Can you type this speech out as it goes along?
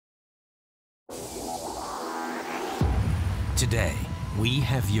Today, we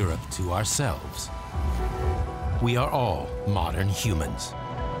have Europe to ourselves. We are all modern humans.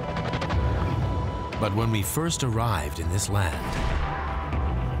 But when we first arrived in this land,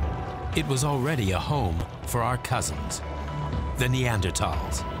 it was already a home for our cousins, the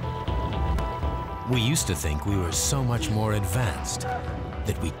Neanderthals. We used to think we were so much more advanced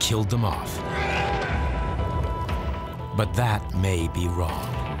that we killed them off. But that may be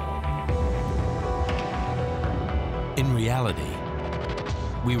wrong. In reality,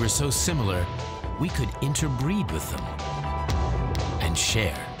 we were so similar, we could interbreed with them and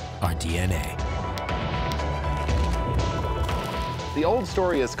share our DNA. The old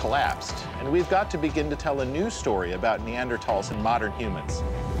story has collapsed, and we've got to begin to tell a new story about Neanderthals and modern humans.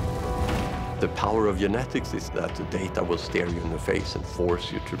 The power of genetics is that the data will stare you in the face and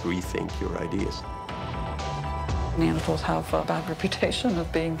force you to rethink your ideas. Neanderthals have a bad reputation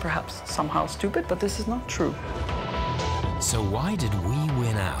of being perhaps somehow stupid, but this is not true. So why did we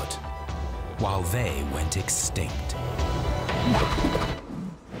win out while they went extinct?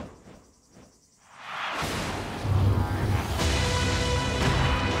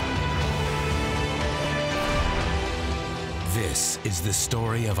 This is the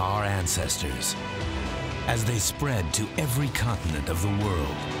story of our ancestors as they spread to every continent of the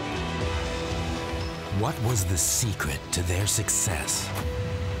world. What was the secret to their success?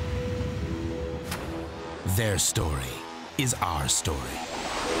 Their story is our story.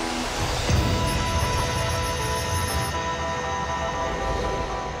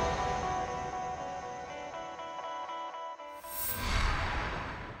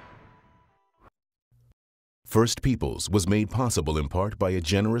 First Peoples was made possible in part by a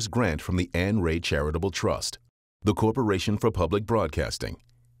generous grant from the Anne Ray Charitable Trust, the Corporation for Public Broadcasting,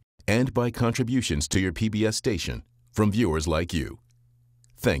 and by contributions to your PBS station from viewers like you.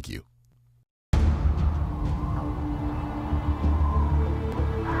 Thank you.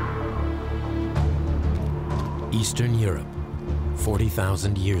 Eastern Europe,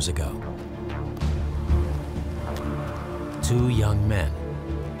 40,000 years ago. Two young men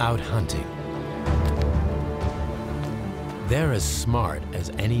out hunting. They're as smart as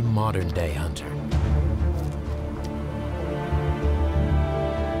any modern-day hunter.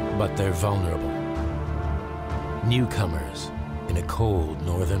 But they're vulnerable. Newcomers in a cold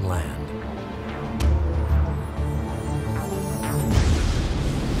northern land.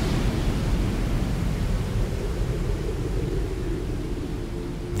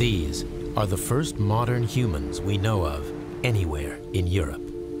 These are the first modern humans we know of anywhere in Europe.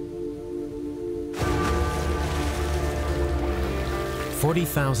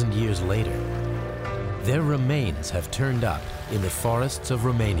 40,000 years later, their remains have turned up in the forests of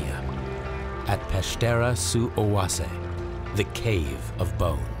Romania at Peștera sub Oase, the Cave of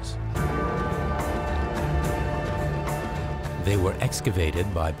Bones. They were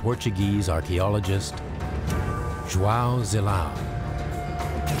excavated by Portuguese archaeologist João Zilao.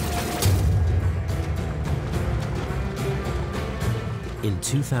 In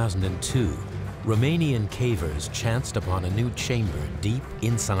 2002, Romanian cavers chanced upon a new chamber deep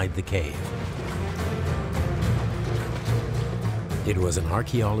inside the cave. It was an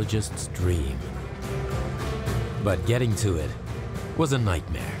archaeologist's dream, but getting to it was a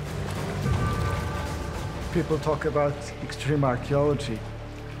nightmare. People talk about extreme archaeology.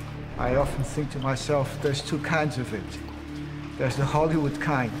 I often think to myself, there's two kinds of it. There's the Hollywood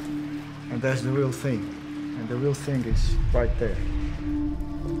kind, and there's the real thing. And the real thing is right there.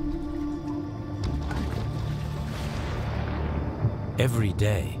 Every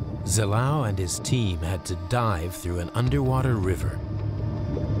day, Zilao and his team had to dive through an underwater river,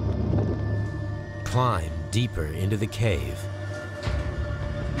 climb deeper into the cave,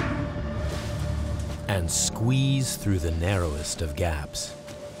 and squeeze through the narrowest of gaps.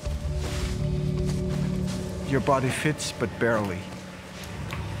 Your body fits, but barely.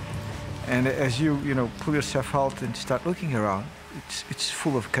 And as you pull yourself out and start looking around, it's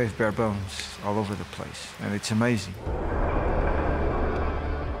full of cave bear bones all over the place, and it's amazing.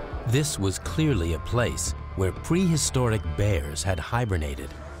 This was clearly a place where prehistoric bears had hibernated.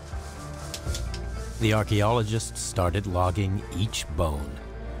 The archaeologists started logging each bone.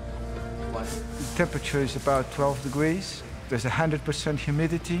 The temperature is about 12 degrees. There's 100%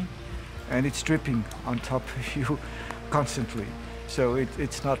 humidity, and it's dripping on top of you constantly. So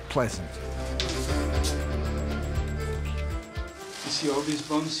it's not pleasant. You see all these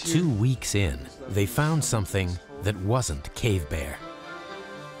bones here? 2 weeks in, they found something that wasn't cave bear.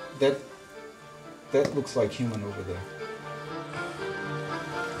 That looks like human over there.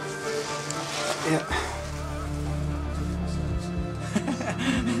 Yeah.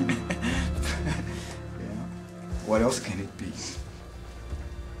 What else can it be?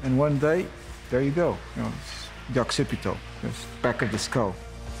 And one day, there you go. You know, it's the occipital, it's back of the skull.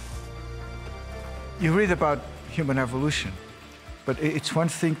 You read about human evolution, but it's one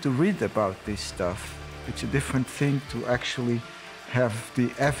thing to read about this stuff. It's a different thing to actually have the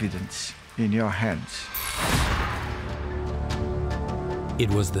evidence in your hands. It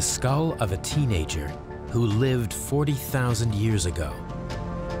was the skull of a teenager who lived 40,000 years ago.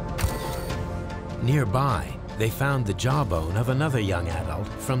 Nearby, they found the jawbone of another young adult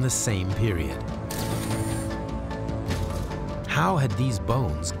from the same period. How had these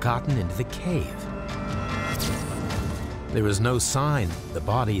bones gotten into the cave? There was no sign the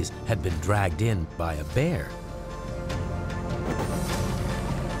bodies had been dragged in by a bear.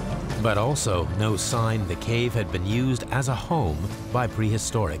 But also no sign the cave had been used as a home by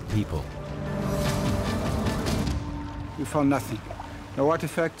prehistoric people. We found nothing. No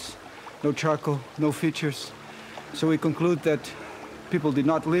artifacts, no charcoal, no features. So we conclude that people did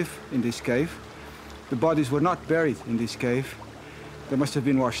not live in this cave. The bodies were not buried in this cave. They must have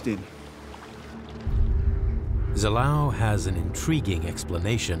been washed in. Zalao has an intriguing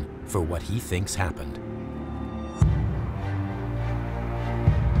explanation for what he thinks happened.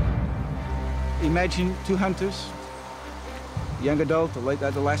 Imagine two hunters, young adult or late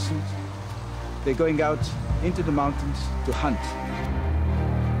adolescent. They're going out into the mountains to hunt.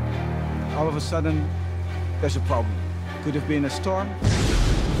 All of a sudden, there's a problem. Could have been a storm.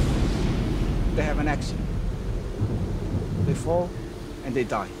 They have an accident. They fall and they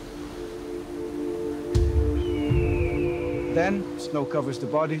die. Then snow covers the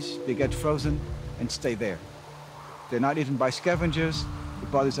bodies, they get frozen and stay there. They're not eaten by scavengers, the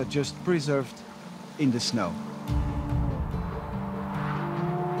bodies are just preserved in the snow.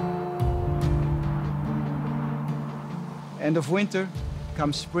 End of winter,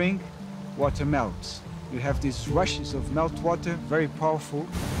 comes spring, water melts. You have these rushes of meltwater, very powerful.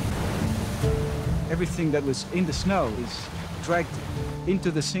 Everything that was in the snow is dragged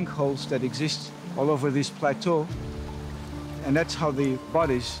into the sinkholes that exist all over this plateau. And that's how the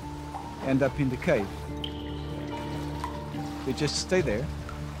bodies end up in the cave. They just stay there,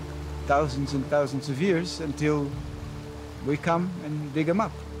 thousands and thousands of years, until we come and dig them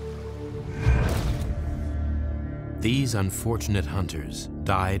up. These unfortunate hunters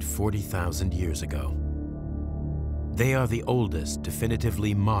died 40,000 years ago. They are the oldest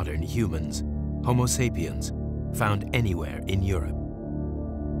definitively modern humans, Homo sapiens, found anywhere in Europe.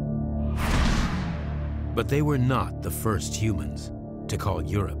 But they were not the first humans to call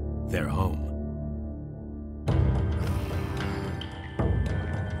Europe their home.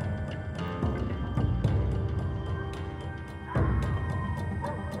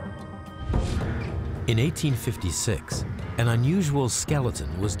 In 1856, an unusual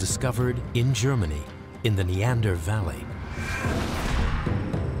skeleton was discovered in Germany, in the Neander Valley.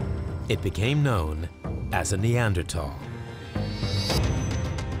 It became known as a Neanderthal.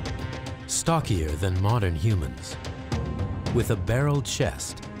 Stockier than modern humans, with a barreled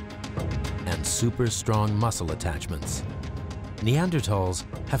chest and super strong muscle attachments, Neanderthals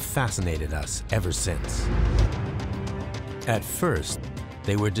have fascinated us ever since. At first,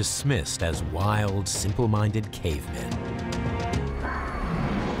 they were dismissed as wild, simple-minded cavemen.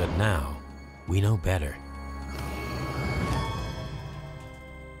 But now, we know better.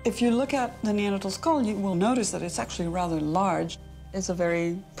 If you look at the Neanderthal skull, you will notice that it's actually rather large. It's a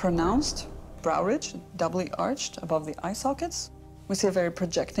very pronounced brow ridge, doubly arched above the eye sockets. We see a very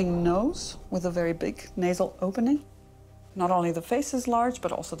projecting nose with a very big nasal opening. Not only the face is large,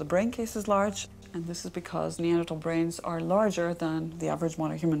 but also the brain case is large. And this is because Neanderthal brains are larger than the average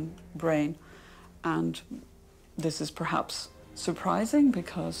modern human brain. And this is perhaps surprising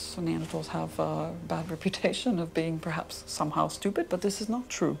because Neanderthals have a bad reputation of being perhaps somehow stupid, but this is not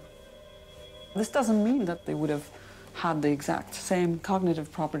true. This doesn't mean that they would have had the exact same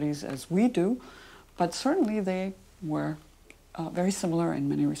cognitive properties as we do, but certainly they were very similar in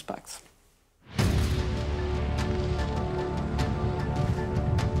many respects.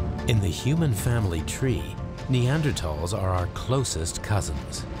 In the human family tree, Neanderthals are our closest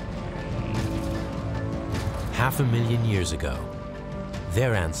cousins. 500,000 years ago,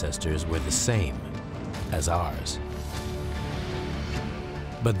 their ancestors were the same as ours.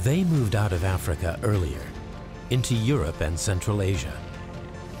 But they moved out of Africa earlier, into Europe and Central Asia.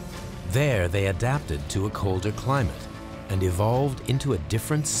 There, they adapted to a colder climate and evolved into a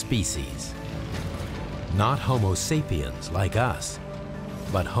different species. Not Homo sapiens like us,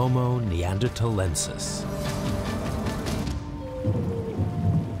 but Homo neanderthalensis.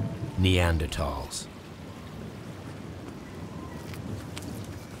 Neanderthals.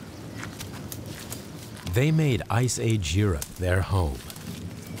 They made Ice Age Europe their home,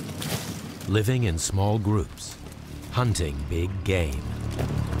 living in small groups, hunting big game.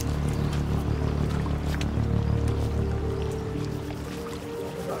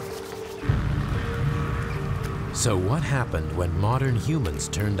 So what happened when modern humans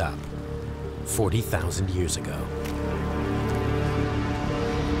turned up 40,000 years ago?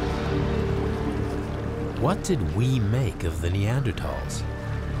 What did we make of the Neanderthals?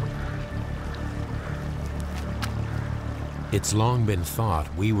 It's long been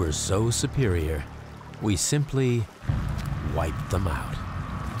thought we were so superior, we simply wiped them out.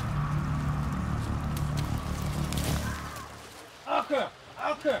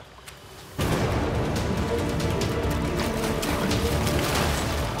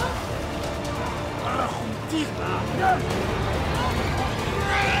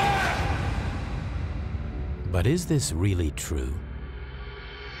 But is this really true?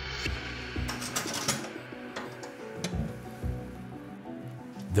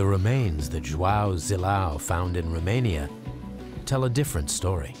 The remains that João Zilão found in Romania tell a different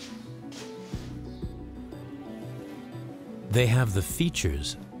story. They have the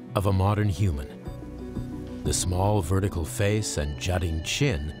features of a modern human. The small vertical face and jutting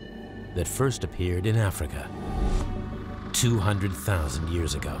chin that first appeared in Africa 200,000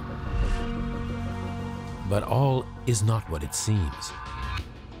 years ago. But all is not what it seems.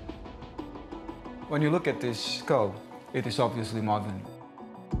 When you look at this skull, it is obviously modern.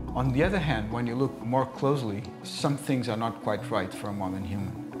 On the other hand, when you look more closely, some things are not quite right for a modern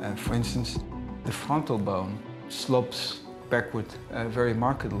human. For instance, the frontal bone slopes backward very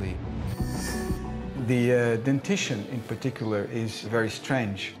markedly. The dentition in particular is very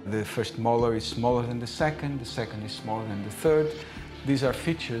strange. The first molar is smaller than the second is smaller than the third. These are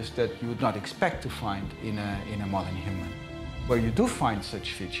features that you would not expect to find in a modern human. Where you do find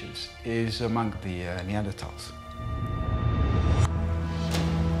such features is among the Neanderthals.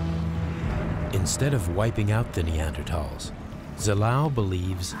 Instead of wiping out the Neanderthals, Zilão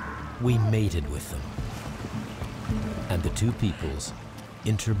believes we mated with them, and the two peoples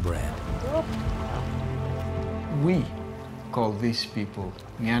interbred. We call these people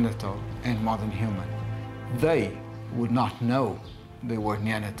Neanderthal and modern human. They would not know they were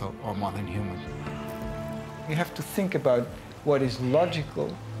Neanderthal or modern human. You have to think about what is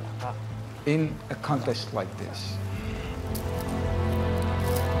logical in a context like this.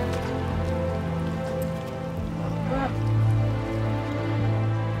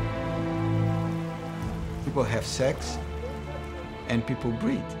 People have sex and people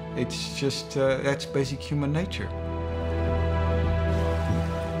breed. It's just, that's basic human nature.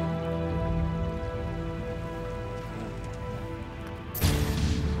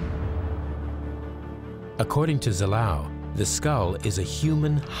 According to Zilão, the skull is a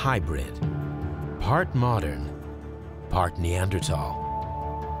human hybrid, part modern, part Neanderthal.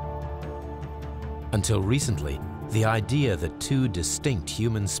 Until recently, the idea that two distinct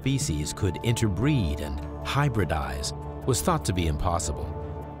human species could interbreed and hybridize was thought to be impossible,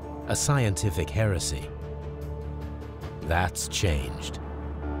 a scientific heresy. That's changed,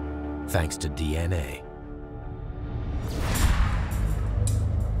 thanks to DNA.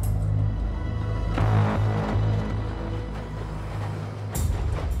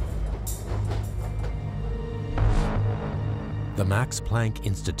 The Max Planck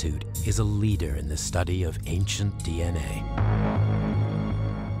Institute is a leader in the study of ancient DNA.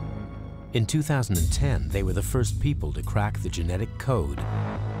 In 2010, they were the first people to crack the genetic code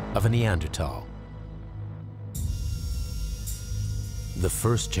of a Neanderthal. The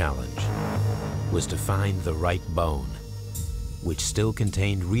first challenge was to find the right bone, which still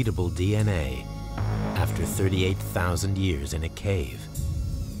contained readable DNA after 38,000 years in a cave.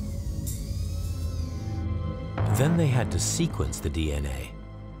 Then they had to sequence the DNA,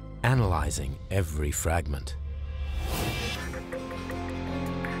 analyzing every fragment.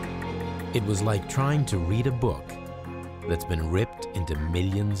 It was like trying to read a book that's been ripped into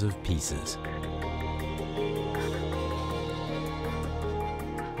millions of pieces.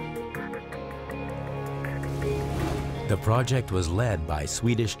 The project was led by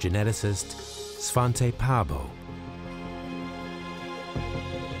Swedish geneticist Svante Pääbo.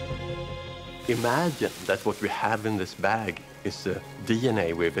 Imagine that what we have in this bag is the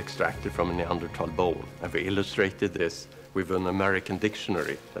DNA we've extracted from a Neanderthal bone. And we illustrated this with an American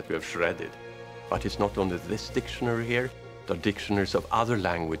dictionary that we have shredded. But it's not only this dictionary here, there are dictionaries of other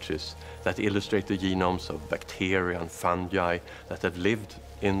languages that illustrate the genomes of bacteria and fungi that have lived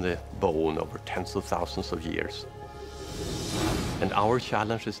in the bone over tens of thousands of years. And our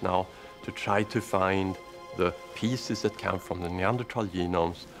challenge is now to try to find the pieces that come from the Neanderthal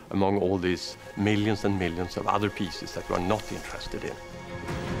genomes among all these millions and millions of other pieces that we are not interested in.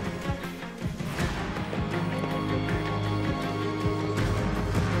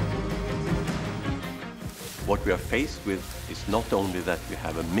 What we are faced with is not only that we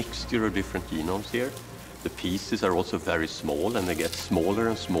have a mixture of different genomes here, the pieces are also very small and they get smaller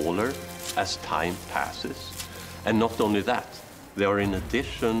and smaller as time passes. And not only that, they are in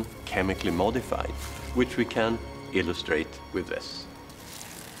addition chemically modified, which we can illustrate with this.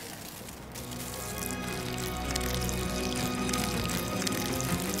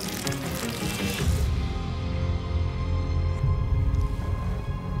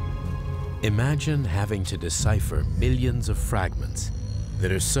 Imagine having to decipher millions of fragments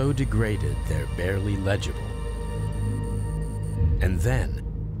that are so degraded they're barely legible, and then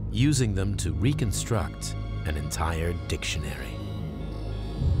using them to reconstruct an entire dictionary.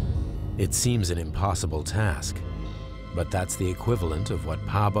 It seems an impossible task, but that's the equivalent of what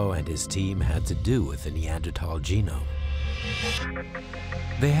Pabo and his team had to do with the Neanderthal genome.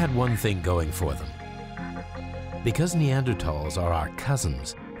 They had one thing going for them. Because Neanderthals are our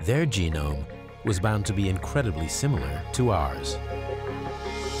cousins, their genome was bound to be incredibly similar to ours.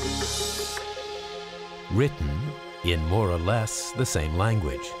 Written in more or less the same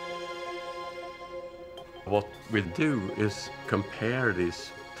language. What we do is compare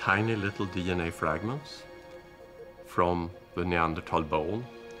these tiny little DNA fragments from the Neanderthal bone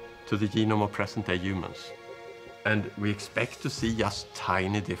to the genome of present-day humans. And we expect to see just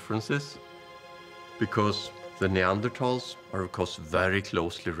tiny differences because the Neanderthals are, of course, very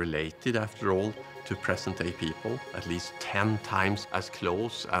closely related, after all, to present-day people, at least 10 times as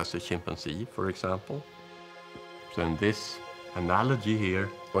close as a chimpanzee, for example. So in this analogy here,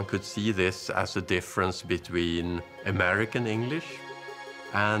 one could see this as a difference between American English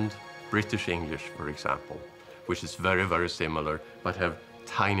and British English, for example, which is very, very similar, but have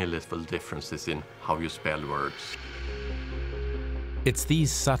tiny little differences in how you spell words. It's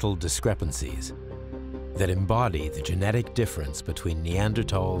these subtle discrepancies that embody the genetic difference between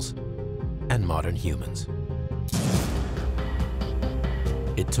Neanderthals and modern humans.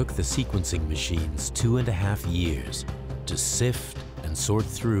 It took the sequencing machines 2.5 years to sift and sort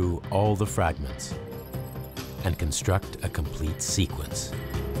through all the fragments and construct a complete sequence.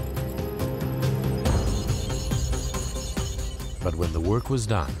 But when the work was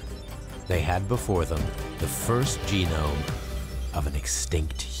done, they had before them the first genome of an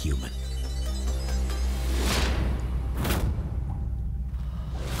extinct human.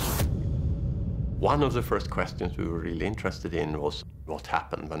 One of the first questions we were really interested in was what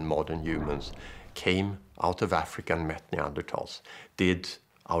happened when modern humans came out of Africa and met Neanderthals. Did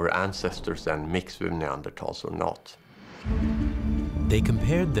our ancestors then mix with Neanderthals or not? They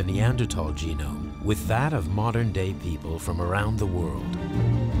compared the Neanderthal genome with that of modern-day people from around the world.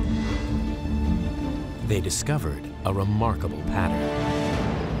 They discovered a remarkable pattern.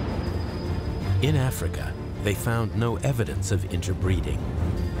 In Africa, they found no evidence of interbreeding.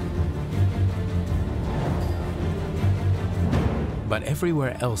 But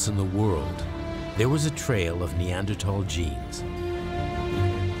everywhere else in the world, there was a trail of Neanderthal genes.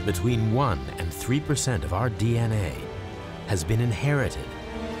 Between 1% and 3% of our DNA has been inherited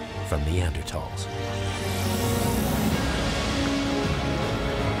from Neanderthals.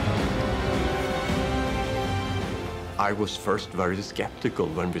 I was first very skeptical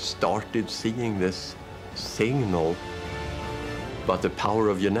when we started seeing this signal. But the power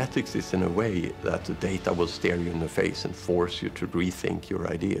of genetics is in a way that the data will stare you in the face and force you to rethink your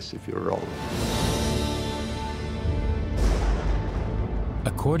ideas if you're wrong.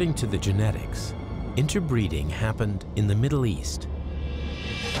 According to the genetics, interbreeding happened in the Middle East.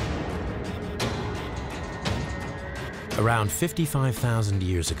 Around 55,000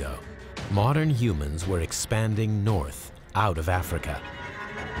 years ago, modern humans were expanding north out of Africa.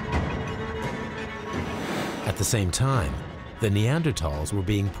 At the same time, the Neanderthals were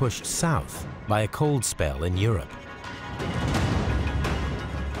being pushed south by a cold spell in Europe.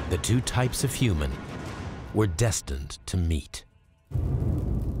 The two types of human were destined to meet.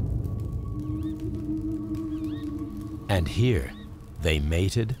 And here, they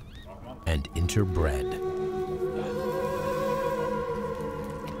mated and interbred.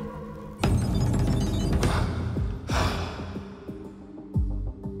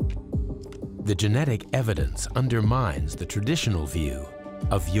 The genetic evidence undermines the traditional view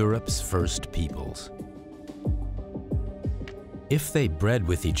of Europe's first peoples. If they bred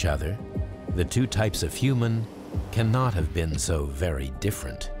with each other, the two types of human cannot have been so very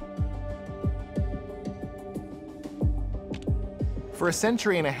different. For a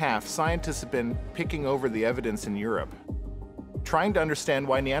century and a half, scientists have been picking over the evidence in Europe, trying to understand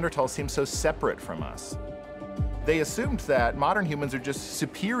why Neanderthals seem so separate from us. They assumed that modern humans are just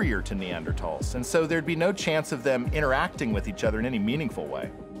superior to Neanderthals, and so there'd be no chance of them interacting with each other in any meaningful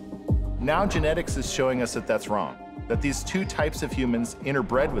way. Now genetics is showing us that that's wrong, that these two types of humans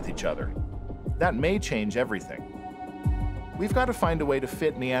interbred with each other. That may change everything. We've got to find a way to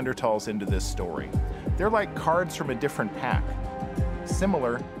fit Neanderthals into this story. They're like cards from a different pack.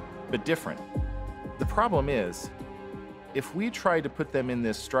 Similar, but different. The problem is, if we try to put them in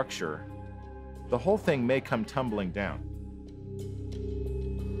this structure, the whole thing may come tumbling down.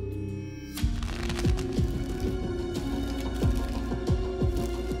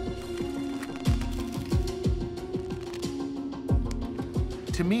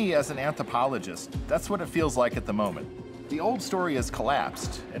 To me, as an anthropologist, that's what it feels like at the moment. The old story has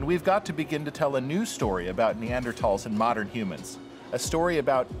collapsed, and we've got to begin to tell a new story about Neanderthals and modern humans, a story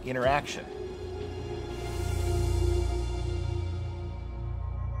about interaction.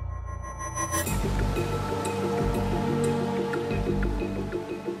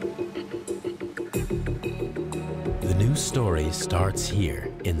 The new story starts here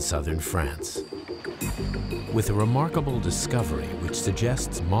in southern France, with a remarkable discovery which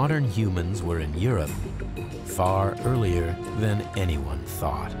suggests modern humans were in Europe far earlier than anyone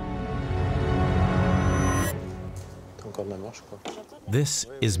thought. This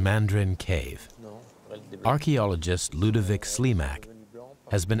is Mandarin Cave. Archaeologist Ludovic Slimak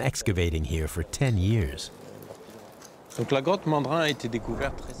has been excavating here for 10 years.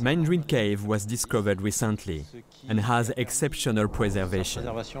 Mandarin Cave was discovered recently and has exceptional preservation.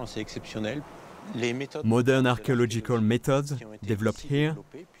 Modern archaeological methods developed here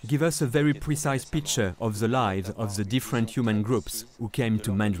give us a very precise picture of the lives of the different human groups who came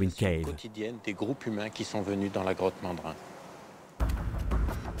to Mandarin Cave.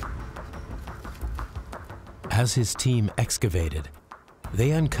 As his team excavated,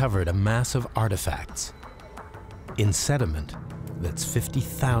 they uncovered a mass of artifacts in sediment that's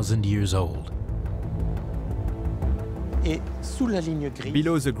 50,000 years old.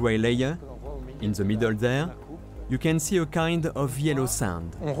 Below the grey layer, in the middle there, you can see a kind of yellow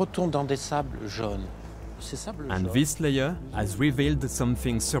sand. And this layer has revealed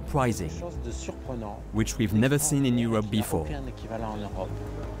something surprising, which we've never seen in Europe before.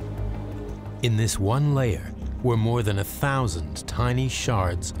 In this one layer were more than 1,000 tiny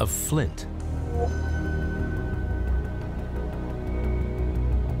shards of flint.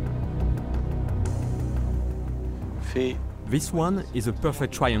 This one is a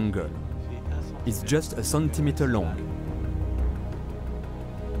perfect triangle. It's just a centimeter long.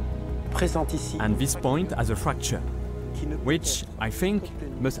 And this point has a fracture, which I think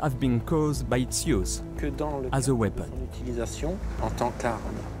must have been caused by its use as a weapon.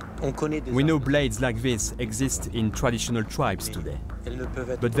 We know blades like this exist in traditional tribes today,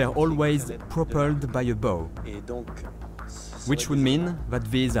 but they're always propelled by a bow, which would mean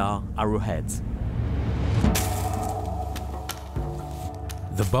that these are arrowheads.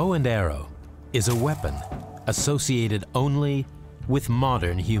 The bow and arrow is a weapon associated only with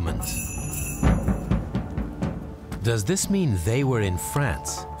modern humans. Does this mean they were in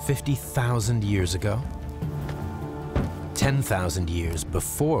France 50,000 years ago? 10,000 years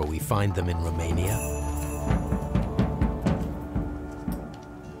before we find them in Romania?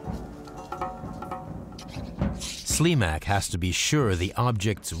 Slimak has to be sure the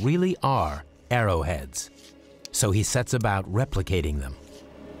objects really are arrowheads, so he sets about replicating them.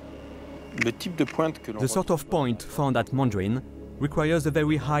 The sort of point found at Mandarin requires a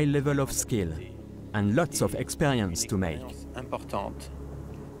very high level of skill and lots of experience to make.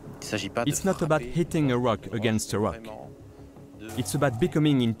 It's not about hitting a rock against a rock. It's about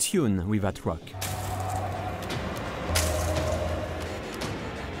becoming in tune with that rock.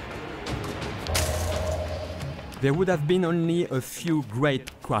 There would have been only a few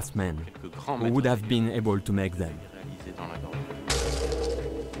great craftsmen who would have been able to make them.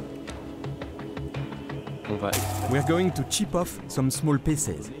 We're going to chip off some small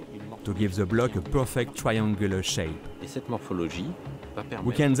pieces to give the block a perfect triangular shape.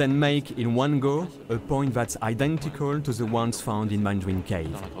 We can then make in one go a point that's identical to the ones found in Mandarin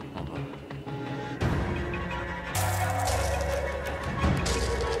Cave.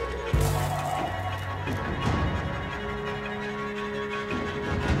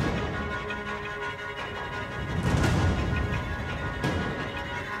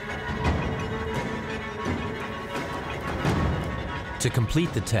 To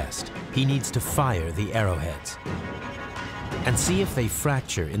complete the test, he needs to fire the arrowheads and see if they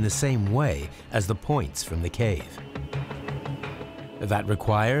fracture in the same way as the points from the cave. That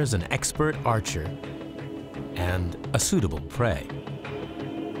requires an expert archer and a suitable prey.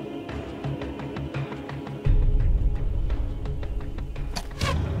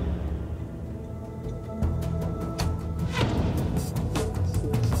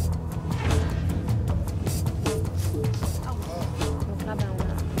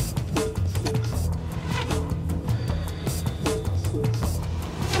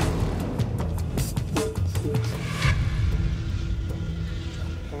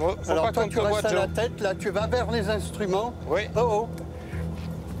 Alors toi, tu restes à la tête, là, tu vas vers les instruments. Oui. Oh, oh.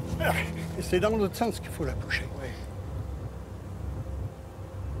 Et c'est dans l'autre sens qu'il faut la bouger. Oui.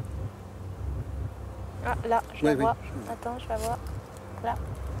 Ah, là, je la vois. Attends, je la vois. Là.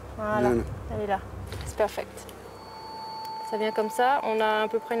 Voilà, elle est là. C'est perfect. Ça vient comme ça. On a à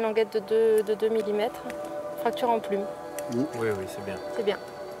peu près une languette de 2 mm. Fracture en plume. Oui, oui, c'est bien. C'est bien.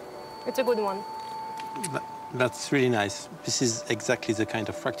 It's a good one. That's really nice. This is exactly the kind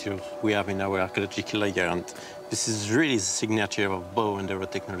of fractures we have in our archaeological layer, and this is really the signature of bow and arrow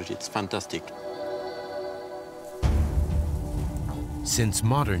technology. It's fantastic. Since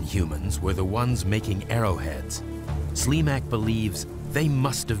modern humans were the ones making arrowheads, Slimak believes they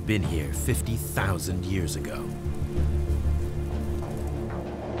must have been here 50,000 years ago.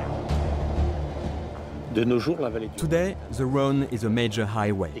 Today, the Rhône is a major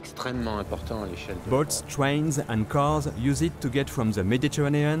highway. Boats, trains and cars use it to get from the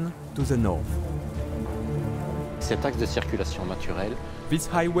Mediterranean to the north. Cet axe de circulation naturelle. This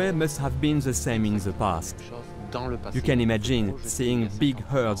highway must have been the same in the past. You can imagine seeing big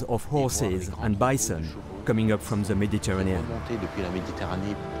herds of horses and bison coming up from the Mediterranean.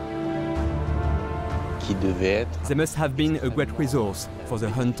 They must have been a great resource for the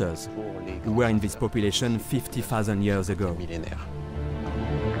hunters who were in this population 50,000 years ago.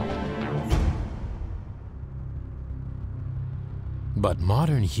 But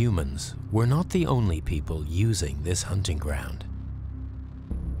modern humans were not the only people using this hunting ground.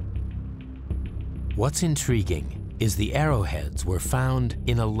 What's intriguing is the arrowheads were found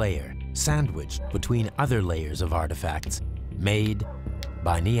in a layer sandwiched between other layers of artifacts made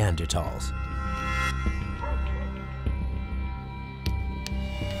by Neanderthals.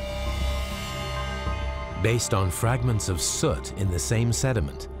 Based on fragments of soot in the same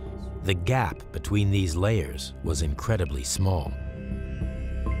sediment, the gap between these layers was incredibly small.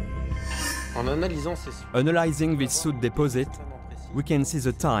 Analyzing this soot deposit, we can see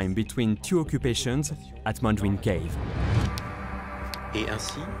the time between two occupations at Mandarin Cave.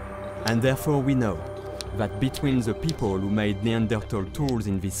 And therefore we know that between the people who made Neanderthal tools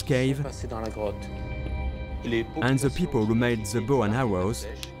in this cave and the people who made the bow and arrows,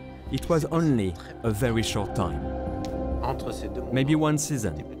 it was only a very short time. Maybe one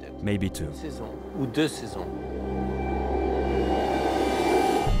season, maybe two.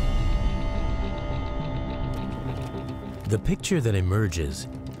 The picture that emerges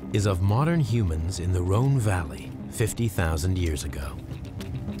is of modern humans in the Rhône Valley 50,000 years ago.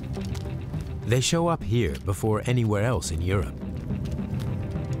 They show up here before anywhere else in Europe.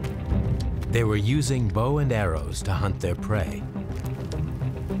 They were using bow and arrows to hunt their prey.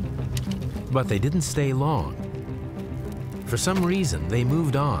 But they didn't stay long. For some reason, they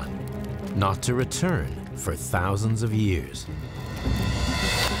moved on, not to return for thousands of years.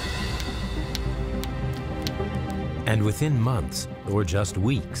 And within months, or just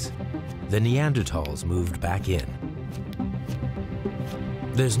weeks, the Neanderthals moved back in.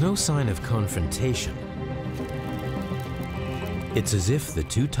 There's no sign of confrontation. It's as if the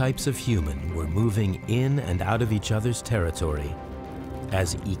two types of human were moving in and out of each other's territory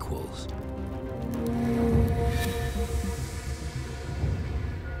as equals.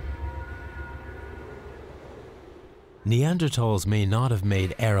 Neanderthals may not have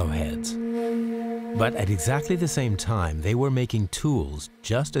made arrowheads, but at exactly the same time, they were making tools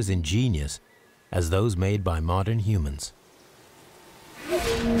just as ingenious as those made by modern humans.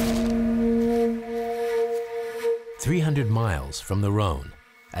 300 miles from the Rhône,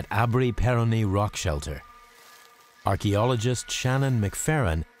 at Abri-Perroni rock shelter, archaeologist Shannon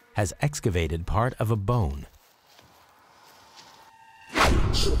McFerrin has excavated part of a bone.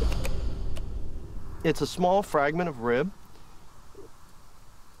 It's a small fragment of rib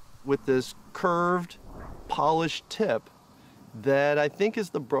with this curved, polished tip that I think is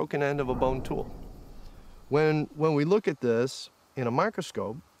the broken end of a bone tool. When we look at this in a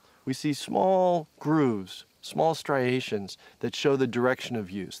microscope, we see small grooves, small striations that show the direction of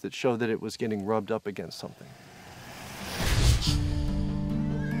use, that show that it was getting rubbed up against something.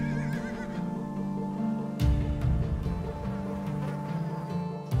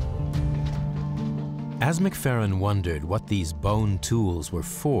 As McFerrin wondered what these bone tools were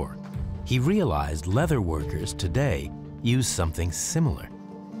for, he realized leather workers today use something similar.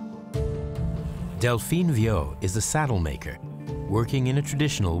 Delphine Viau is a saddle maker, working in a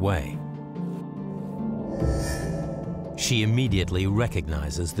traditional way. She immediately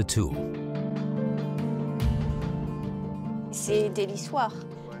recognizes the tool.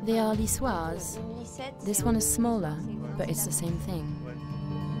 They are lissoirs. This one is smaller, but it's the same thing.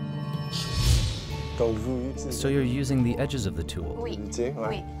 So you're using the edges of the tool?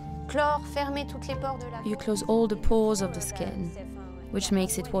 You close all the pores of the skin, which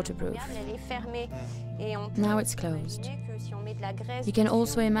makes it waterproof. Now it's closed. You can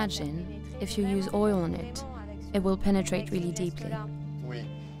also imagine, if you use oil on it, it will penetrate really deeply.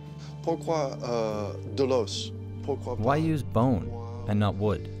 Why use bone and not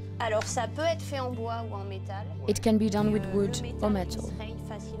wood? It can be done with wood or metal,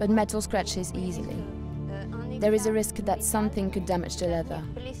 but metal scratches easily. There is a risk that something could damage the leather,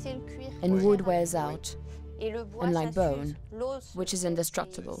 and wood wears out, unlike bone, which is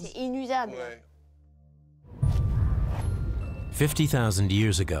indestructible. 50,000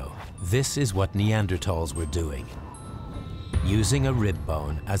 years ago, this is what Neanderthals were doing, using a rib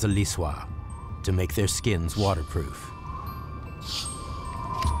bone as a lissoir to make their skins waterproof.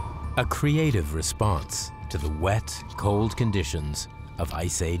 A creative response to the wet, cold conditions of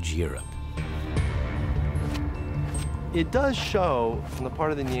Ice Age Europe. It does show, on the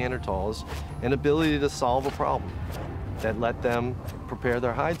part of the Neanderthals, an ability to solve a problem that let them prepare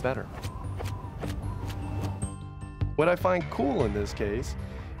their hide better. What I find cool in this case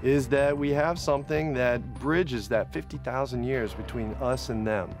is that we have something that bridges that 50,000 years between us and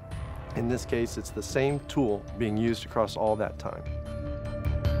them. In this case, it's the same tool being used across all that time.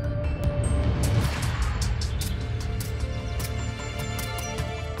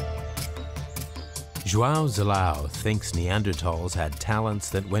 João Zalao thinks Neanderthals had talents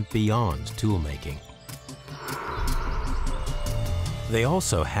that went beyond toolmaking. They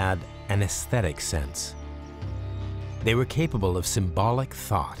also had an aesthetic sense. They were capable of symbolic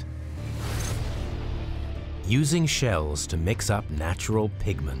thought, using shells to mix up natural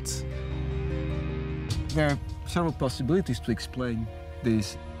pigments. There are several possibilities to explain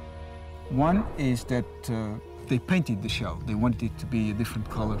this. One is that they painted the shell. They wanted it to be a different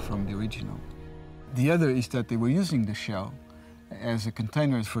color from the original. The other is that they were using the shell as a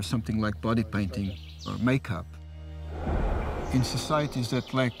container for something like body painting or makeup. In societies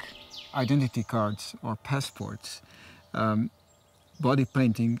that lack identity cards or passports, body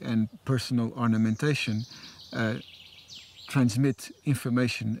painting and personal ornamentation transmit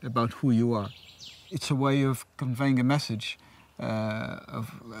information about who you are. It's a way of conveying a message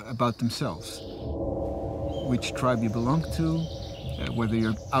about themselves, which tribe you belong to, whether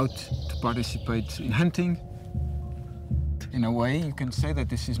you're out to participate in hunting. In a way, you can say that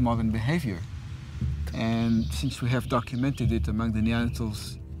this is modern behavior. And since we have documented it among the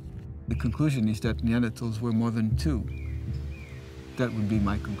Neanderthals, the conclusion is that Neanderthals were modern too. That would be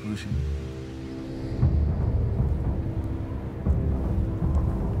my conclusion.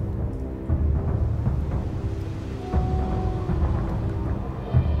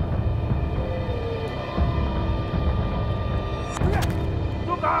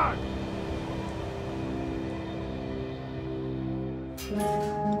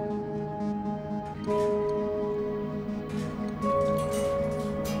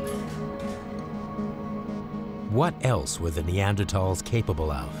 What else were the Neanderthals capable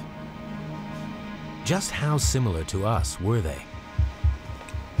of? Just how similar to us were they?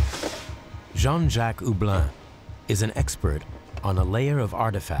 Jean-Jacques Hublin is an expert on a layer of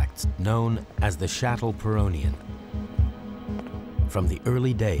artifacts known as the Chattel Peronian from the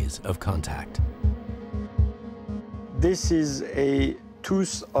early days of contact. This is a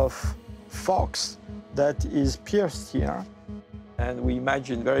tooth of fox that is pierced here, and we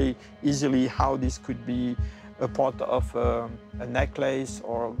imagine very easily how this could be a part of a necklace,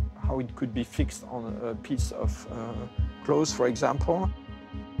 or how it could be fixed on a piece of clothes, for example.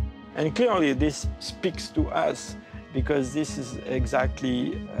 And clearly this speaks to us, because this is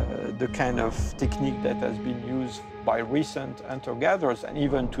exactly the kind of technique that has been used by recent hunter-gatherers, and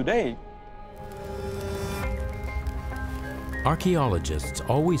even today. Archaeologists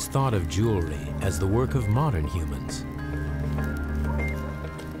always thought of jewelry as the work of modern humans.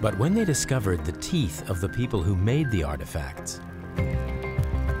 But when they discovered the teeth of the people who made the artifacts,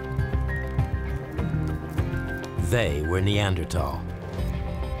 they were Neanderthal.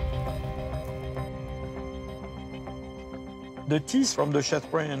 The teeth from the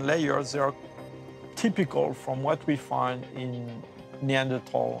Chattel layers, they are typical from what we find in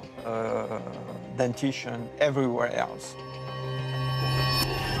Neanderthal dentition everywhere else.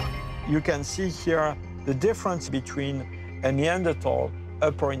 You can see here the difference between a Neanderthal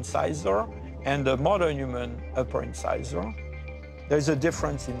upper incisor and a modern human upper incisor. There's a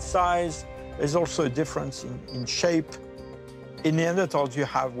difference in size. There's also a difference in shape. In Neanderthals, you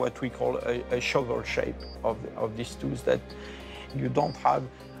have what we call a shovel shape of these tools that you don't have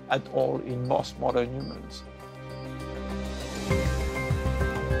at all in most modern humans.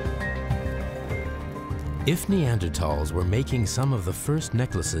 If Neanderthals were making some of the first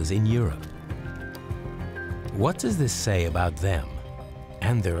necklaces in Europe, what does this say about them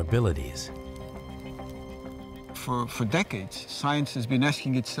and their abilities? For decades, science has been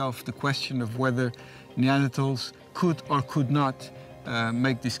asking itself the question of whether Neanderthals could or could not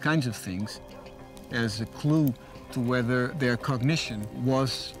make these kinds of things as a clue to whether their cognition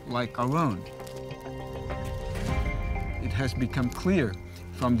was like our own. It has become clear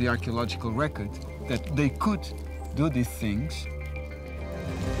from the archaeological record that they could do these things.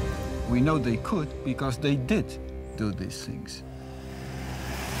 We know they could because they did do these things.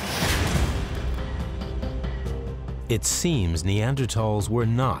 It seems Neanderthals were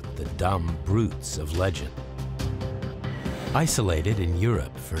not the dumb brutes of legend. Isolated in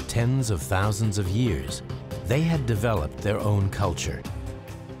Europe for tens of thousands of years, they had developed their own culture,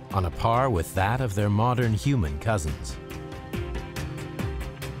 on a par with that of their modern human cousins.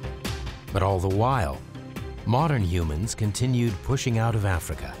 But all the while, modern humans continued pushing out of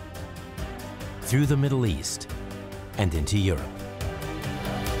Africa, through the Middle East, and into Europe.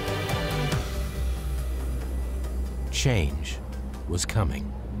 Change was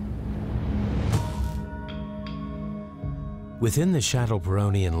coming. Within the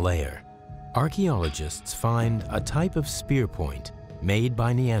Châtelperronian layer, archaeologists find a type of spear point made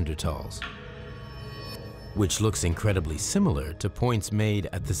by Neanderthals, which looks incredibly similar to points made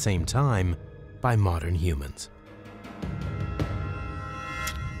at the same time by modern humans.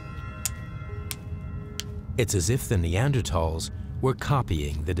 It's as if the Neanderthals were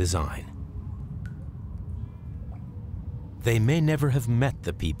copying the design. They may never have met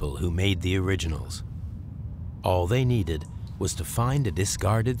the people who made the originals. All they needed was to find a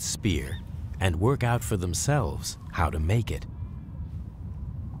discarded spear and work out for themselves how to make it.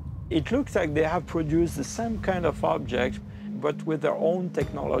 It looks like they have produced the same kind of object, but with their own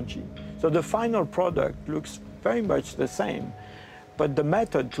technology. So the final product looks very much the same, but the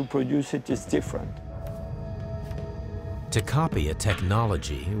method to produce it is different. To copy a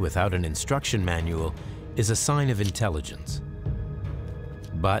technology without an instruction manual is a sign of intelligence.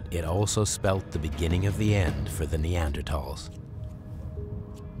 But it also spelt the beginning of the end for the Neanderthals.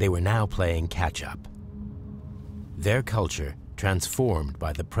 They were now playing catch-up. Their culture transformed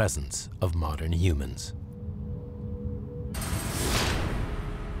by the presence of modern humans.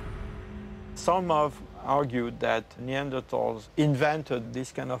 Some have argued that Neanderthals invented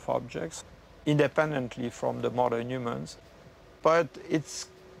these kind of objects independently from the modern humans, but it's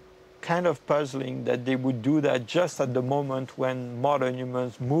kind of puzzling that they would do that just at the moment when modern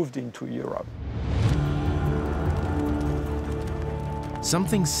humans moved into Europe.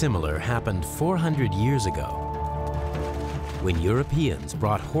 Something similar happened 400 years ago, when Europeans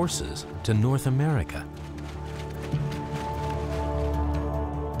brought horses to North America.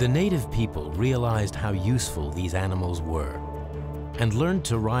 The native people realized how useful these animals were and learned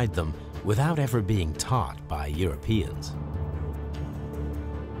to ride them without ever being taught by Europeans.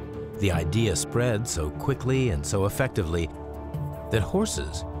 The idea spread so quickly and so effectively that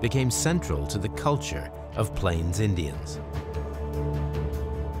horses became central to the culture of Plains Indians.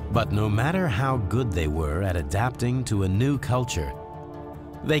 But no matter how good they were at adapting to a new culture,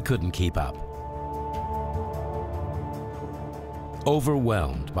 they couldn't keep up.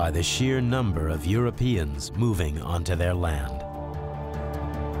 Overwhelmed by the sheer number of Europeans moving onto their land.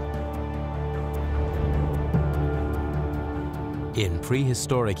 In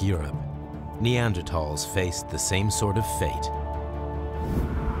prehistoric Europe, Neanderthals faced the same sort of fate.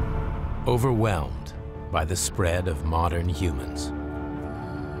 Overwhelmed by the spread of modern humans.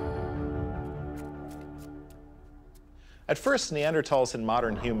 At first, Neanderthals and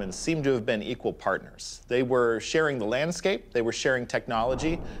modern humans seemed to have been equal partners. They were sharing the landscape, they were sharing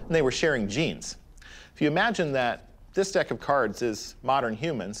technology, and they were sharing genes. If you imagine that this deck of cards is modern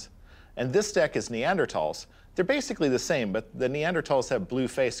humans, and this deck is Neanderthals, they're basically the same, but the Neanderthals have blue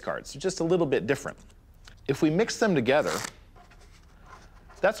face cards. They're just a little bit different. If we mix them together,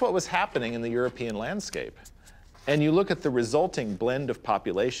 that's what was happening in the European landscape. And you look at the resulting blend of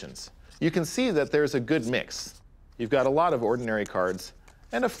populations, you can see that there's a good mix. You've got a lot of ordinary cards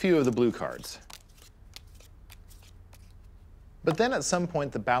and a few of the blue cards. But then at some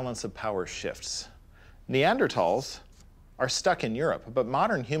point, the balance of power shifts. Neanderthals are stuck in Europe, but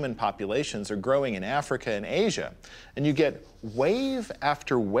modern human populations are growing in Africa and Asia, and you get wave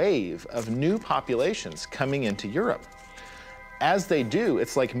after wave of new populations coming into Europe. As they do,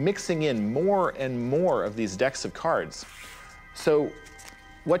 it's like mixing in more and more of these decks of cards. So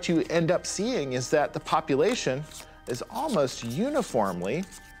what you end up seeing is that the population is almost uniformly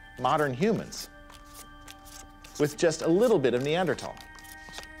modern humans, with just a little bit of Neanderthal.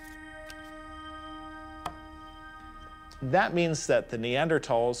 That means that the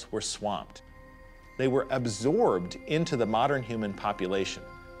Neanderthals were swamped. They were absorbed into the modern human population,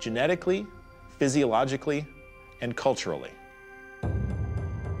 genetically, physiologically, and culturally.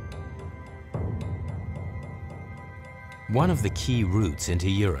 One of the key routes into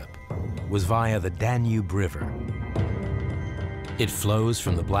Europe was via the Danube River. It flows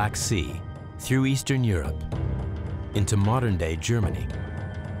from the Black Sea through Eastern Europe into modern-day Germany.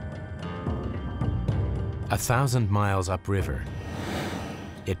 1,000 miles upriver,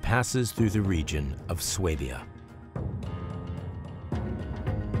 it passes through the region of Swabia.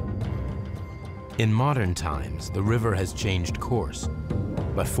 In modern times, the river has changed course,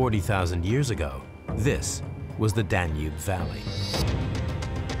 but 40,000 years ago, this was the Danube Valley.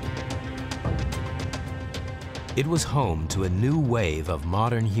 It was home to a new wave of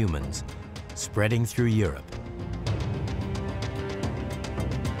modern humans spreading through Europe.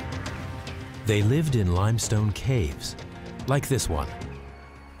 They lived in limestone caves, like this one,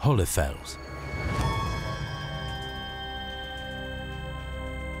 Hohlefels.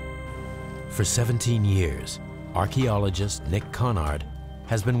 For 17 years, archaeologist Nick Conard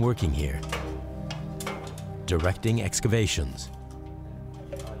has been working here, directing excavations,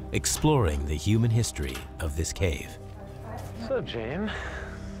 exploring the human history of this cave. So, Jane,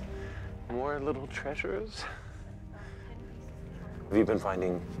 more little treasures? Have you been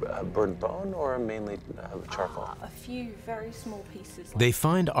finding burnt bone or mainly charcoal? A few very small pieces. They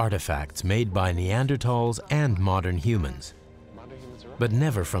find artifacts made by Neanderthals and modern humans, but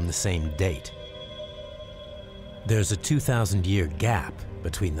never from the same date. There's a 2,000-year gap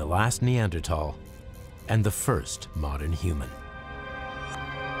between the last Neanderthal and the first modern human.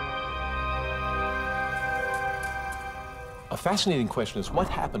 A fascinating question is what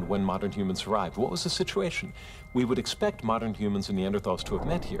happened when modern humans arrived? What was the situation? We would expect modern humans and Neanderthals to have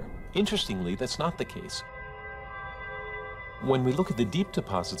met here. Interestingly, that's not the case. When we look at the deep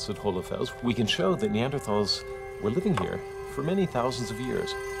deposits at Hohlefels, we can show that Neanderthals were living here for many thousands of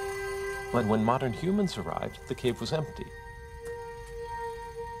years. But when modern humans arrived, the cave was empty.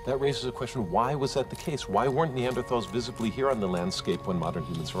 That raises a question, why was that the case? Why weren't Neanderthals visibly here on the landscape when modern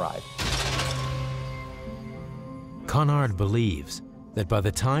humans arrived? Conard believes that by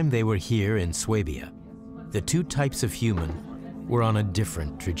the time they were here in Swabia, the two types of human were on a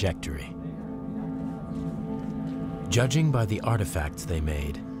different trajectory. Judging by the artifacts they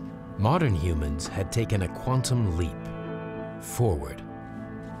made, modern humans had taken a quantum leap forward.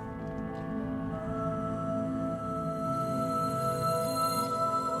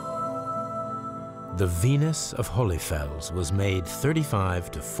 The Venus of Hohlefels was made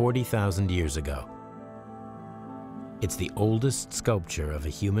 35 to 40,000 years ago. It's the oldest sculpture of a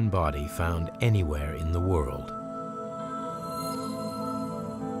human body found anywhere in the world.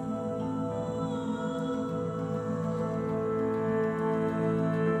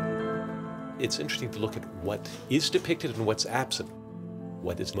 It's interesting to look at what is depicted and what's absent.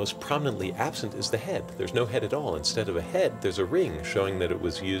 What is most prominently absent is the head. There's no head at all. Instead of a head, there's a ring showing that it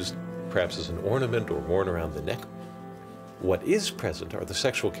was used perhaps as an ornament or worn around the neck. What is present are the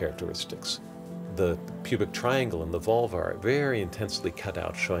sexual characteristics. The pubic triangle and the vulva are very intensely cut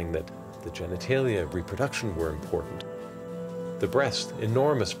out, showing that the genitalia, reproduction were important. The breast,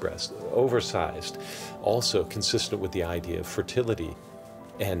 enormous breast, oversized, also consistent with the idea of fertility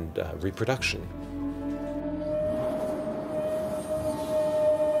and reproduction.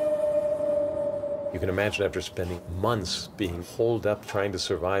 You can imagine after spending months being holed up trying to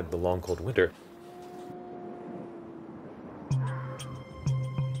survive the long cold winter,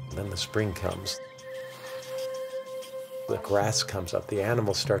 then the spring comes. The grass comes up, the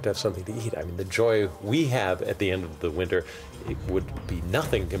animals start to have something to eat. I mean, the joy we have at the end of the winter, it would be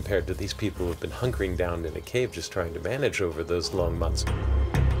nothing compared to these people who have been hunkering down in a cave just trying to manage over those long months.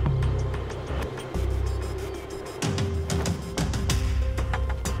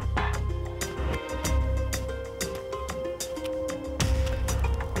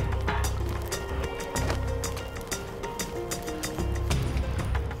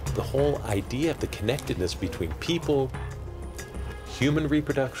 The whole idea of the connectedness between people, human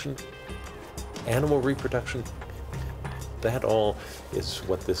reproduction, animal reproduction, that all is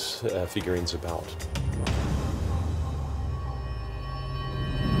what this figurine's about.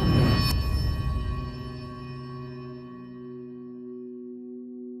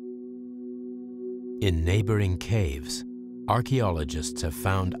 In neighboring caves, archaeologists have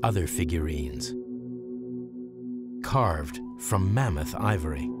found other figurines, carved from mammoth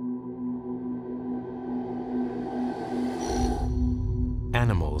ivory.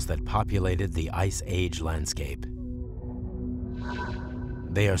 Animals that populated the Ice Age landscape.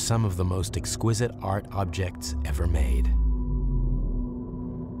 They are some of the most exquisite art objects ever made.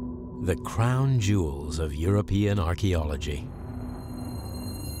 The crown jewels of European archaeology.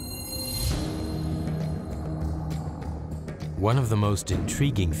 One of the most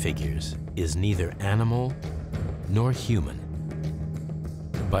intriguing figures is neither animal nor human,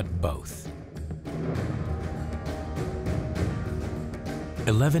 but both.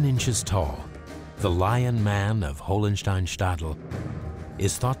 11 inches tall, the Lion Man of Hohensteinstadel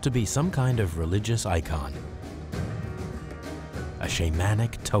is thought to be some kind of religious icon, a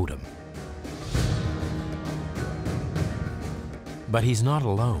shamanic totem. But he's not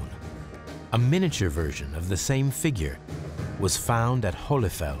alone. A miniature version of the same figure was found at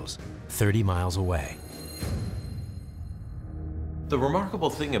Hohlefels, 30 miles away. The remarkable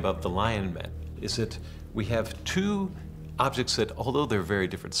thing about the Lion Men is that we have two objects that, although they're very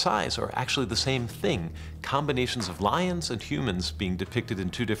different size, are actually the same thing. Combinations of lions and humans being depicted in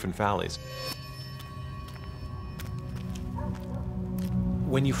two different valleys.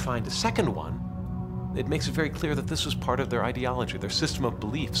 When you find a second one, it makes it very clear that this was part of their ideology, their system of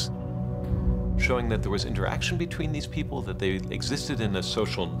beliefs, showing that there was interaction between these people, that they existed in a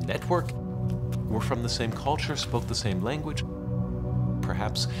social network, were from the same culture, spoke the same language,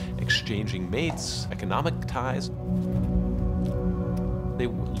 perhaps exchanging mates, economic ties. They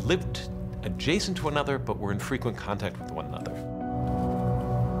lived adjacent to one another, but were in frequent contact with one another.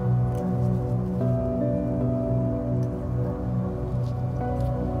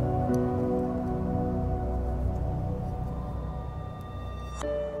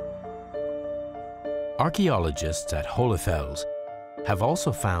 Archaeologists at Hohlefels have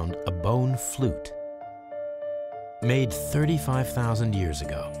also found a bone flute. Made 35,000 years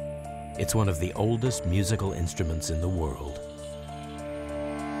ago, it's one of the oldest musical instruments in the world.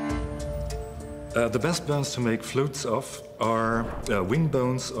 The best bones to make flutes of are wing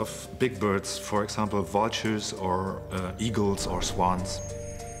bones of big birds, for example, vultures or eagles or swans.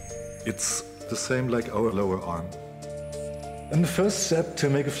 It's the same like our lower arm. And the first step to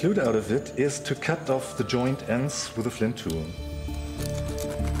make a flute out of it is to cut off the joint ends with a flint tool.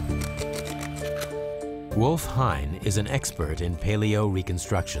 Wolf Hein is an expert in paleo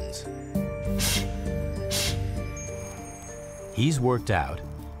reconstructions. He's worked out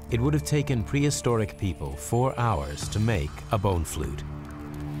it would have taken prehistoric people 4 hours to make a bone flute.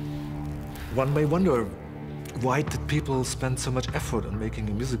 One may wonder, why did people spend so much effort on making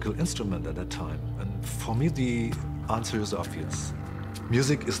a musical instrument at that time? And for me, the answer is obvious.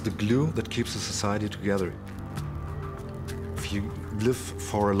 Music is the glue that keeps a society together. If you live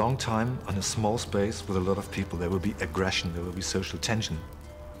for a long time on a small space with a lot of people, there will be aggression, there will be social tension.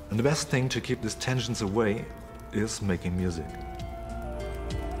 And the best thing to keep these tensions away is making music.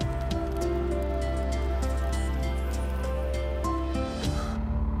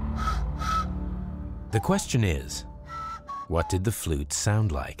 The question is, what did the flute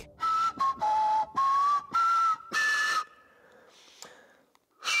sound like?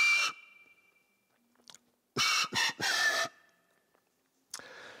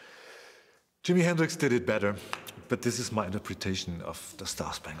 Jimi Hendrix did it better, but this is my interpretation of the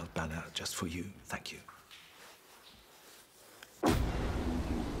Star-Spangled Banner, just for you. Thank you.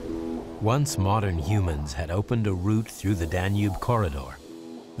 Once modern humans had opened a route through the Danube corridor,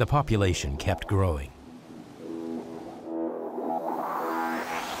 the population kept growing.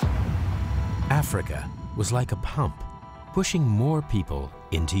 Africa was like a pump, pushing more people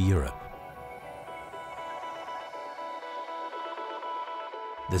into Europe.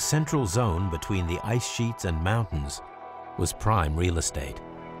 The central zone between the ice sheets and mountains was prime real estate.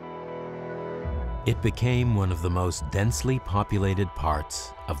 It became one of the most densely populated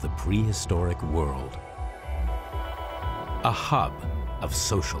parts of the prehistoric world. A hub of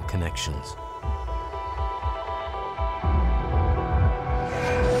social connections.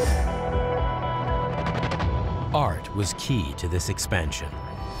 Art was key to this expansion,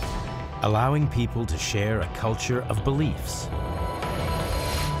 allowing people to share a culture of beliefs,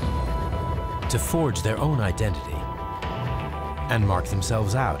 to forge their own identity, and mark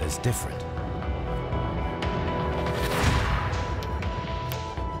themselves out as different.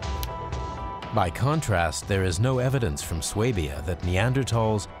 By contrast, there is no evidence from Swabia that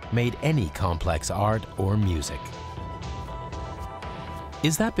Neanderthals made any complex art or music.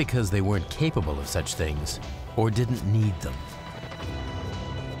 Is that because they weren't capable of such things, or didn't need them?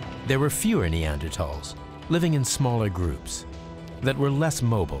 There were fewer Neanderthals, living in smaller groups, that were less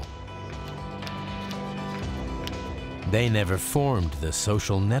mobile. They never formed the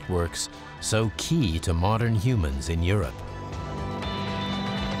social networks so key to modern humans in Europe.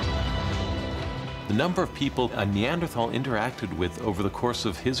 The number of people a Neanderthal interacted with over the course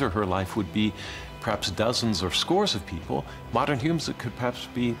of his or her life would be perhaps dozens or scores of people. Modern humans, it could perhaps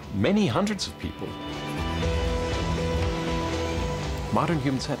be many hundreds of people. Modern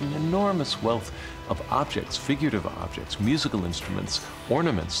humans had an enormous wealth of objects, figurative objects, musical instruments,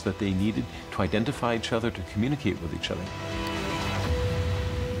 ornaments that they needed to identify each other, to communicate with each other.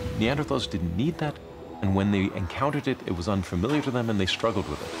 Neanderthals didn't need that, and when they encountered it, it was unfamiliar to them and they struggled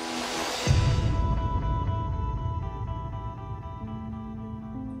with it.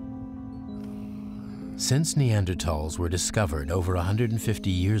 Since Neanderthals were discovered over 150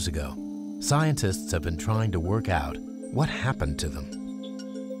 years ago, scientists have been trying to work out what happened to them.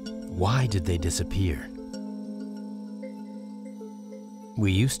 Why did they disappear?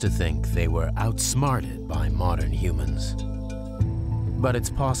 We used to think they were outsmarted by modern humans, but it's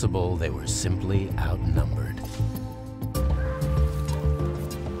possible they were simply outnumbered.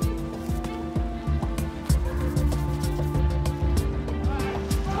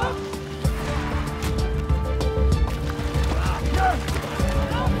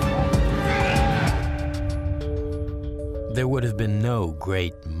 There would have been no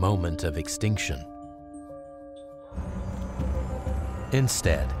great moment of extinction.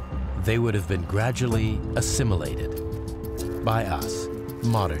 Instead, they would have been gradually assimilated by us,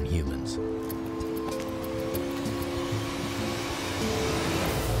 modern humans.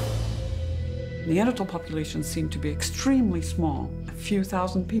 Neanderthal populations seem to be extremely small, a few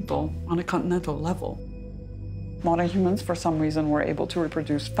thousand people on a continental level. Modern humans, for some reason, were able to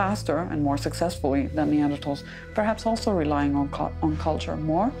reproduce faster and more successfully than Neanderthals, perhaps also relying on culture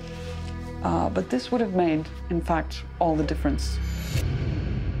more. But this would have made, in fact, all the difference.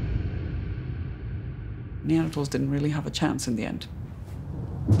 Neanderthals didn't really have a chance in the end.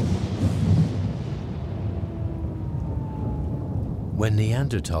 When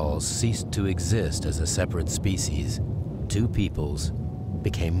Neanderthals ceased to exist as a separate species, two peoples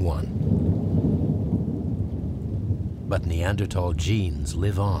became one. But Neanderthal genes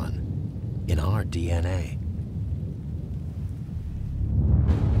live on in our DNA.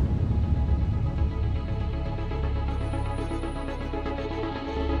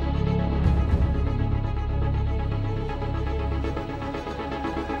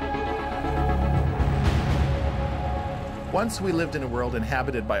 Once we lived in a world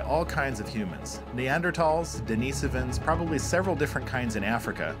inhabited by all kinds of humans. Neanderthals, Denisovans, probably several different kinds in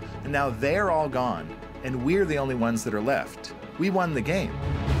Africa, and now they're all gone, and we're the only ones that are left. We won the game.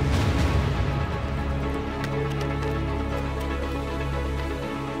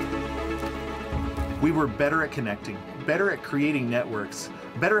 We were better at connecting, better at creating networks,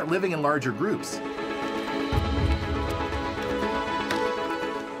 better at living in larger groups.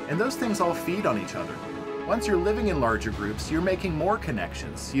 And those things all feed on each other. Once you're living in larger groups, you're making more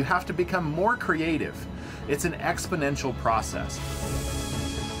connections. You have to become more creative. It's an exponential process.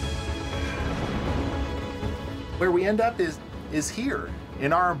 Where we end up is here,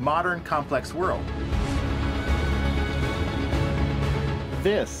 in our modern complex world.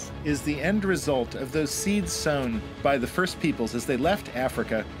 This is the end result of those seeds sown by the first peoples as they left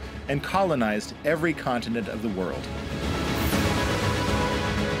Africa and colonized every continent of the world.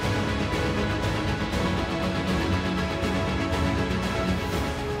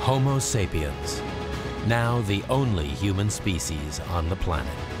 Homo sapiens, now the only human species on the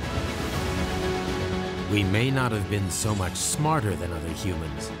planet. We may not have been so much smarter than other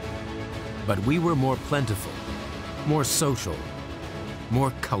humans, but we were more plentiful, more social,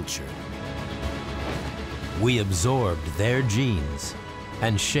 more cultured. We absorbed their genes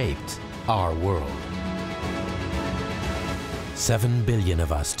and shaped our world. 7 billion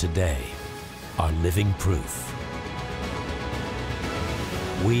of us today are living proof.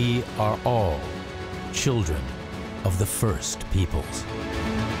 We are all children of the first peoples.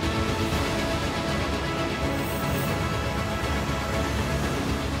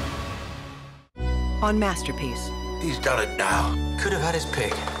 On Masterpiece. He's done it now. Could have had his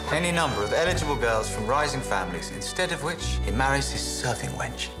pick. Any number of eligible girls from rising families, instead of which he marries his serving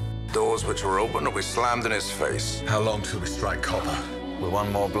wench. Doors which were open will be slammed in his face. How long till we strike copper? Will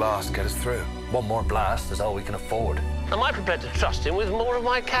one more blast get us through? One more blast is all we can afford. Am I prepared to trust him with more of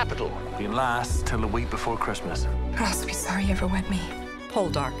my capital? We can last till the week before Christmas. I'll be sorry you ever wed me.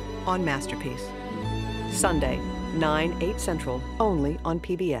 Poldark on Masterpiece. Sunday, 9, 8 Central, only on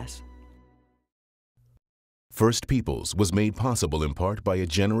PBS. First Peoples was made possible in part by a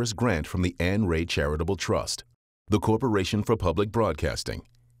generous grant from the Anne Ray Charitable Trust, the Corporation for Public Broadcasting,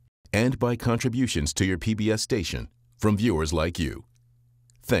 and by contributions to your PBS station from viewers like you.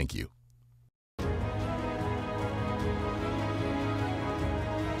 Thank you.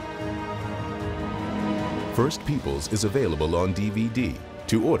 First Peoples is available on DVD.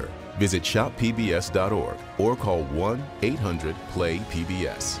 To order, visit shoppbs.org or call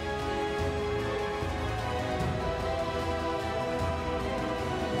 1-800-PLAY-PBS.